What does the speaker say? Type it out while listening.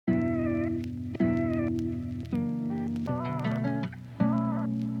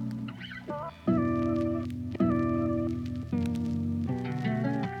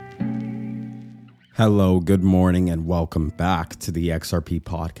Hello, good morning, and welcome back to the XRP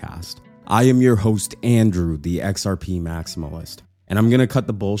podcast. I am your host, Andrew, the XRP Maximalist, and I'm going to cut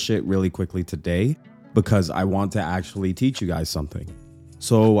the bullshit really quickly today because I want to actually teach you guys something.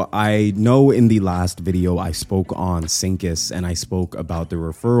 So I know in the last video I spoke on Syncus and I spoke about the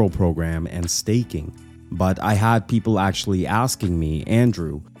referral program and staking, but I had people actually asking me,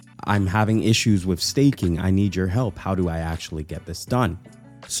 Andrew, I'm having issues with staking. I need your help. How do I actually get this done?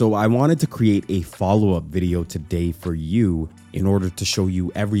 So I wanted to create a follow-up video today for you in order to show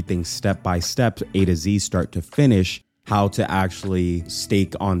you everything step by step, A to Z, start to finish, how to actually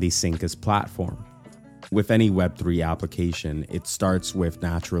stake on the Syncus platform. With any Web3 application, it starts with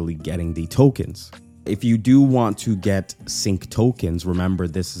naturally getting the tokens. If you do want to get Sync tokens, remember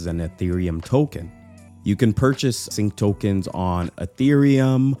this is an Ethereum token. You can purchase Sync tokens on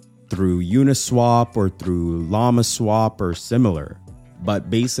Ethereum, through Uniswap, or through LlamaSwap or similar.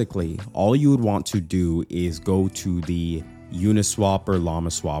 But basically, all you would want to do is go to the Uniswap or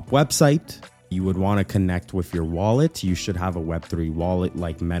LlamaSwap website. You would want to connect with your wallet. You should have a Web3 wallet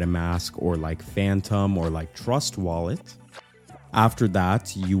like MetaMask or like Phantom or like Trust Wallet. After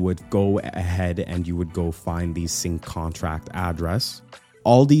that, you would go ahead and you would go find the sync contract address.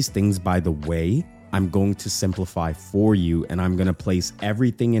 All these things, by the way, I'm going to simplify for you, and I'm going to place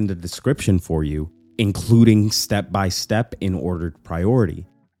everything in the description for you, including step-by-step in ordered priority,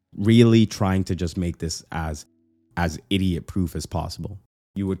 really trying to just make this as idiot-proof as possible.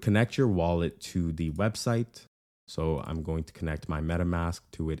 You would connect your wallet to the website. So I'm going to connect my MetaMask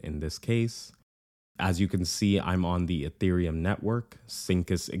to it in this case. As you can see, I'm on the Ethereum network.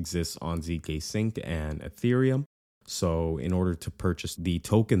 Syncus exists on ZK Sync and Ethereum. So in order to purchase the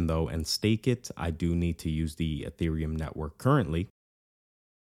token though and stake it, I do need to use the Ethereum network currently.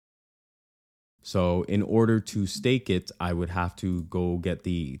 So in order to stake it, I would have to go get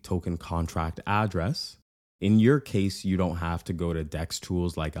the token contract address. In your case, you don't have to go to DEX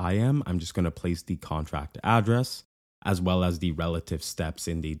tools like I am. I'm just going to place the contract address as well as the relative steps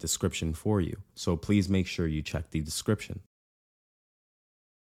in the description for you. So please make sure you check the description.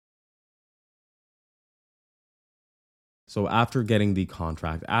 So after getting the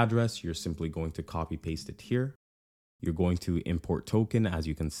contract address, you're simply going to copy paste it here. You're going to import token. As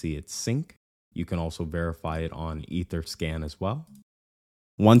you can see, it's Sync. You can also verify it on Etherscan as well.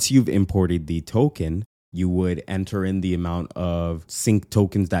 Once you've imported the token, you would enter in the amount of Sync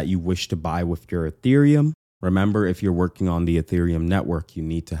tokens that you wish to buy with your Ethereum. Remember, if you're working on the Ethereum network, you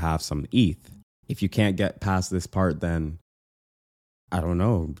need to have some ETH. If you can't get past this part, then I don't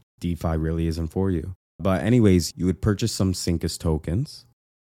know, DeFi really isn't for you. But anyways, you would purchase some Syncus tokens.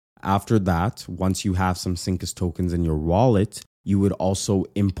 After that, once you have some Syncus tokens in your wallet, you would also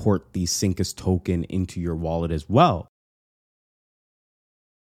import the Syncus token into your wallet as well.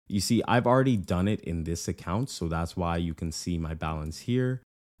 You see, I've already done it in this account, so that's why you can see my balance here,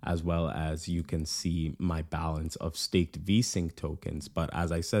 as well as you can see my balance of staked VSync tokens. But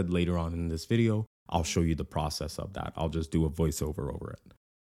as I said later on in this video, I'll show you the process of that. I'll just do a voiceover over it.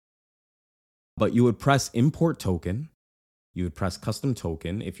 But you would press import token. You would press custom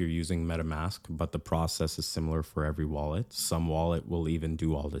token if you're using MetaMask, but the process is similar for every wallet. Some wallet will even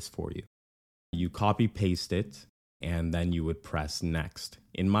do all this for you. You copy paste it, and then you would press next.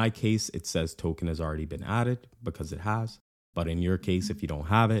 In my case, it says token has already been added because it has. But in your case, if you don't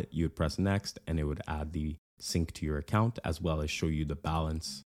have it, you would press next, and it would add the sync to your account as well as show you the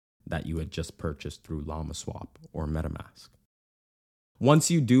balance that you had just purchased through LlamaSwap or MetaMask.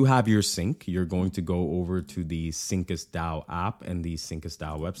 Once you do have your sync, you're going to go over to the Syncus DAO app and the Syncus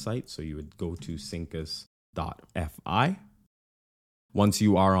DAO website. So you would go to syncus.fi. Once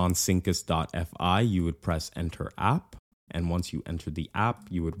you are on syncus.fi, you would press enter app. And once you enter the app,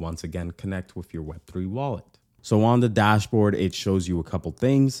 you would once again connect with your Web3 wallet. So on the dashboard, it shows you a couple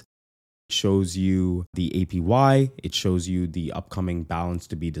things. It shows you the APY. It shows you the upcoming balance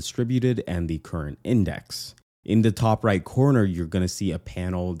to be distributed and the current index. In the top right corner, you're going to see a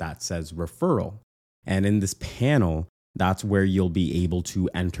panel that says referral. And in this panel, that's where you'll be able to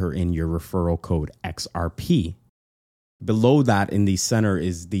enter in your referral code XRP. Below that in the center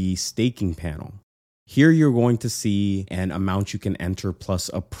is the staking panel. Here you're going to see an amount you can enter plus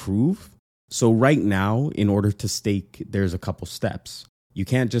approve. So right now, in order to stake, there's a couple steps. You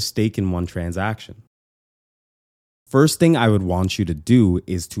can't just stake in one transaction. First thing I would want you to do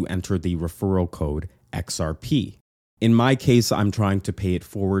is to enter the referral code XRP. In my case, I'm trying to pay it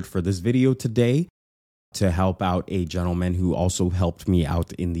forward for this video today to help out a gentleman who also helped me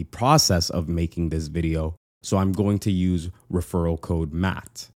out in the process of making this video. So I'm going to use referral code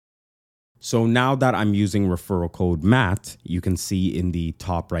MAT. So now that I'm using referral code MAT, you can see in the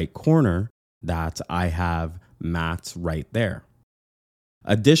top right corner, that I have mats right there.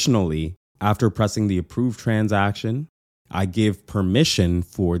 Additionally, after pressing the approve transaction, I give permission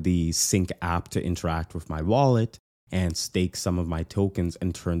for the Sync app to interact with my wallet and stake some of my tokens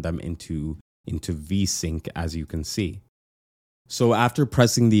and turn them into VSync, as you can see. So after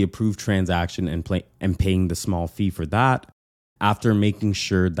pressing the approve transaction and paying the small fee for that, after making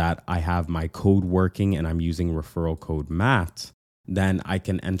sure that I have my code working and I'm using referral code MAT, then I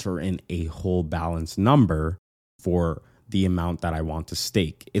can enter in a whole balance number for the amount that I want to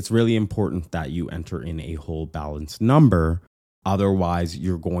stake. It's really important that you enter in a whole balance number. Otherwise,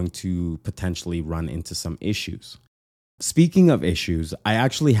 you're going to potentially run into some issues. Speaking of issues, I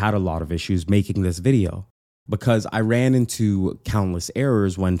actually had a lot of issues making this video because I ran into countless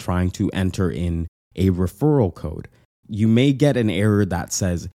errors when trying to enter in a referral code. You may get an error that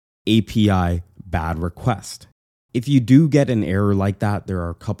says API bad request. If you do get an error like that, there are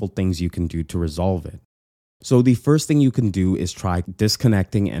a couple things you can do to resolve it. So the first thing you can do is try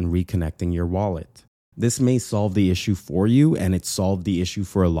disconnecting and reconnecting your wallet. This may solve the issue for you, and it solved the issue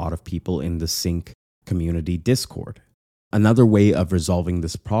for a lot of people in the Sync community Discord. Another way of resolving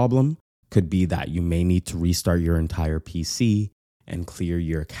this problem could be that you may need to restart your entire PC and clear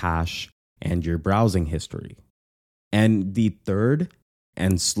your cache and your browsing history. And the third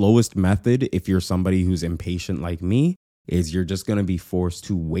and slowest method, if you're somebody who's impatient like me, is you're just going to be forced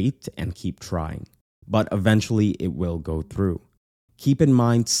to wait and keep trying. But eventually it will go through. Keep in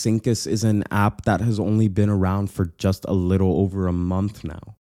mind, Syncus is an app that has only been around for just a little over a month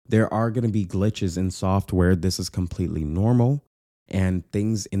now. There are going to be glitches in software. This is completely normal, and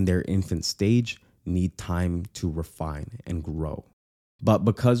things in their infant stage need time to refine and grow. But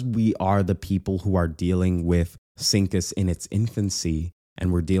because we are the people who are dealing with Syncus in its infancy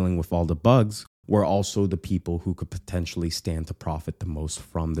and we're dealing with all the bugs, we're also the people who could potentially stand to profit the most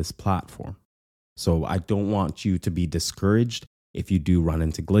from this platform. So I don't want you to be discouraged if you do run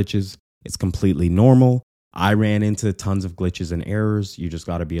into glitches. It's completely normal. I ran into tons of glitches and errors. You just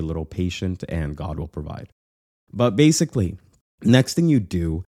got to be a little patient and God will provide. But basically, next thing you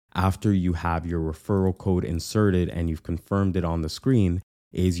do after you have your referral code inserted and you've confirmed it on the screen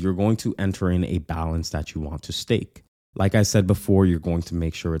is you're going to enter in a balance that you want to stake. Like I said before, you're going to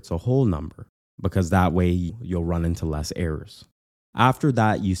make sure it's a whole number because that way you'll run into less errors. After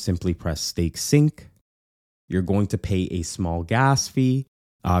that, you simply press stake sync. You're going to pay a small gas fee.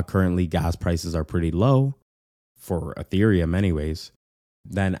 Currently, gas prices are pretty low for Ethereum anyways.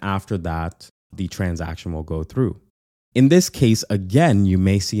 Then after that, the transaction will go through. In this case, again, you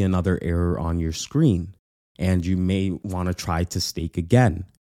may see another error on your screen and you may want to try to stake again.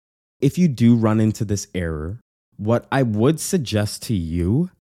 If you do run into this error, what I would suggest to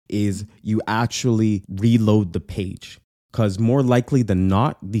you is you actually reload the page because more likely than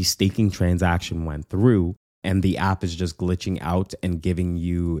not, the staking transaction went through and the app is just glitching out and giving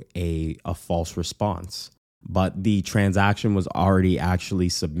you a false response. But the transaction was already actually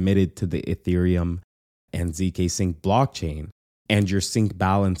submitted to the Ethereum and ZK Sync blockchain, and your sync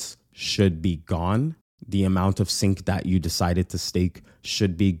balance should be gone. The amount of sync that you decided to stake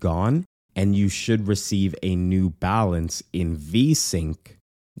should be gone, and you should receive a new balance in VSync,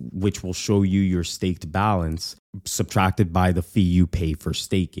 which will show you your staked balance subtracted by the fee you pay for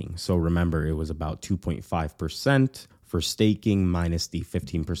staking. So remember, it was about 2.5% for staking minus the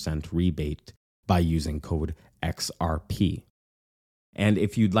 15% rebate by using code XRP. And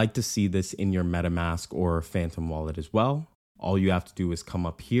if you'd like to see this in your MetaMask or Phantom wallet as well, all you have to do is come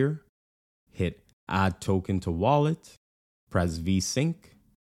up here, hit add token to wallet, press VSync.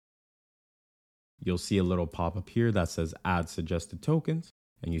 You'll see a little pop-up here that says add suggested tokens,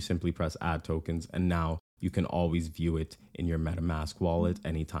 and you simply press add tokens, and now you can always view it in your MetaMask wallet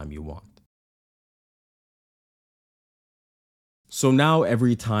anytime you want. So now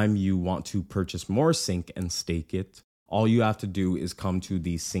every time you want to purchase more sync and stake it, all you have to do is come to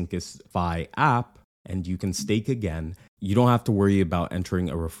the Syncus app and you can stake again. You don't have to worry about entering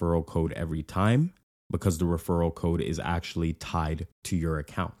a referral code every time because the referral code is actually tied to your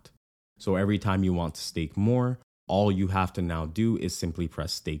account. So every time you want to stake more, all you have to now do is simply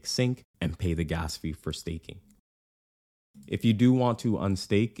press stake sync and pay the gas fee for staking. If you do want to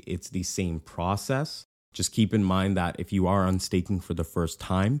unstake, it's the same process. Just keep in mind that if you are unstaking for the first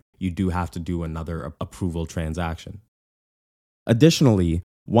time, you do have to do another approval transaction. Additionally,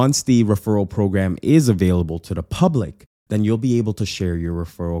 once the referral program is available to the public, then you'll be able to share your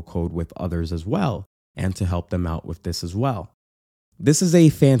referral code with others as well and to help them out with this as well. This is a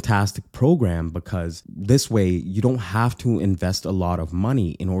fantastic program because this way you don't have to invest a lot of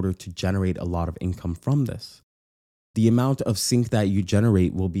money in order to generate a lot of income from this. the amount of sync that you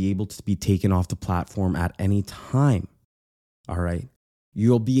generate will be able to be taken off the platform at any time. All right.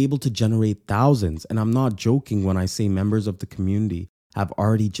 You'll be able to generate thousands. And I'm not joking when I say members of the community have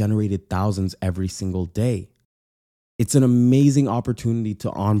already generated thousands every single day. It's an amazing opportunity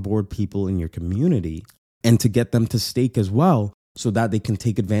to onboard people in your community and to get them to stake as well so that they can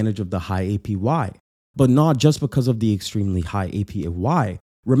take advantage of the high APY. But not just because of the extremely high APY.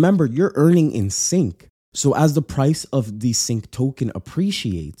 Remember, you're earning in sync. So as the price of the sync token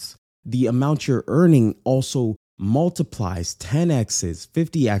appreciates, the amount you're earning also multiplies 10x's,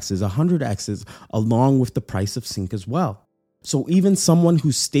 50x's, 100x's along with the price of sync as well. So even someone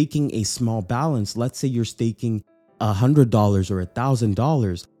who's staking a small balance, let's say you're staking $100 or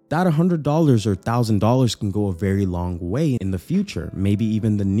 $1,000, that $100 or $1,000 can go a very long way in the future, maybe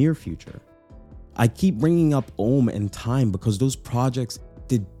even the near future. I keep bringing up Ohm and Time because those projects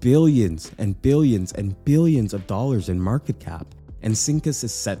did billions and billions and billions of dollars in market cap, and Syncus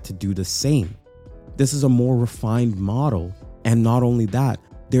is set to do the same. This is a more refined model, and not only that,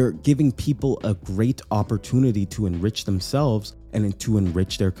 they're giving people a great opportunity to enrich themselves and to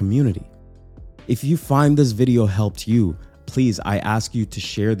enrich their community. If you find this video helped you, please, I ask you to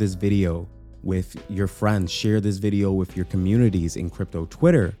share this video with your friends, share this video with your communities in crypto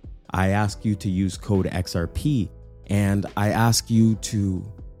Twitter. I ask you to use code XRP, and I ask you to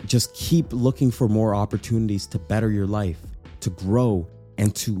just keep looking for more opportunities to better your life, to grow,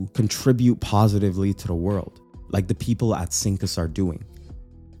 and to contribute positively to the world, like the people at Syncus are doing.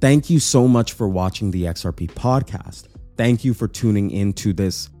 Thank you so much for watching the XRP podcast. Thank you for tuning into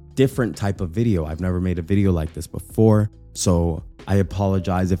this different type of video. I've never made a video like this before, so I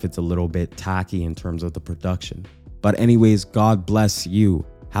apologize if it's a little bit tacky in terms of the production. But anyways, God bless you.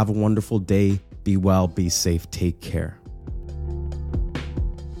 Have a wonderful day. Be well, be safe, take care.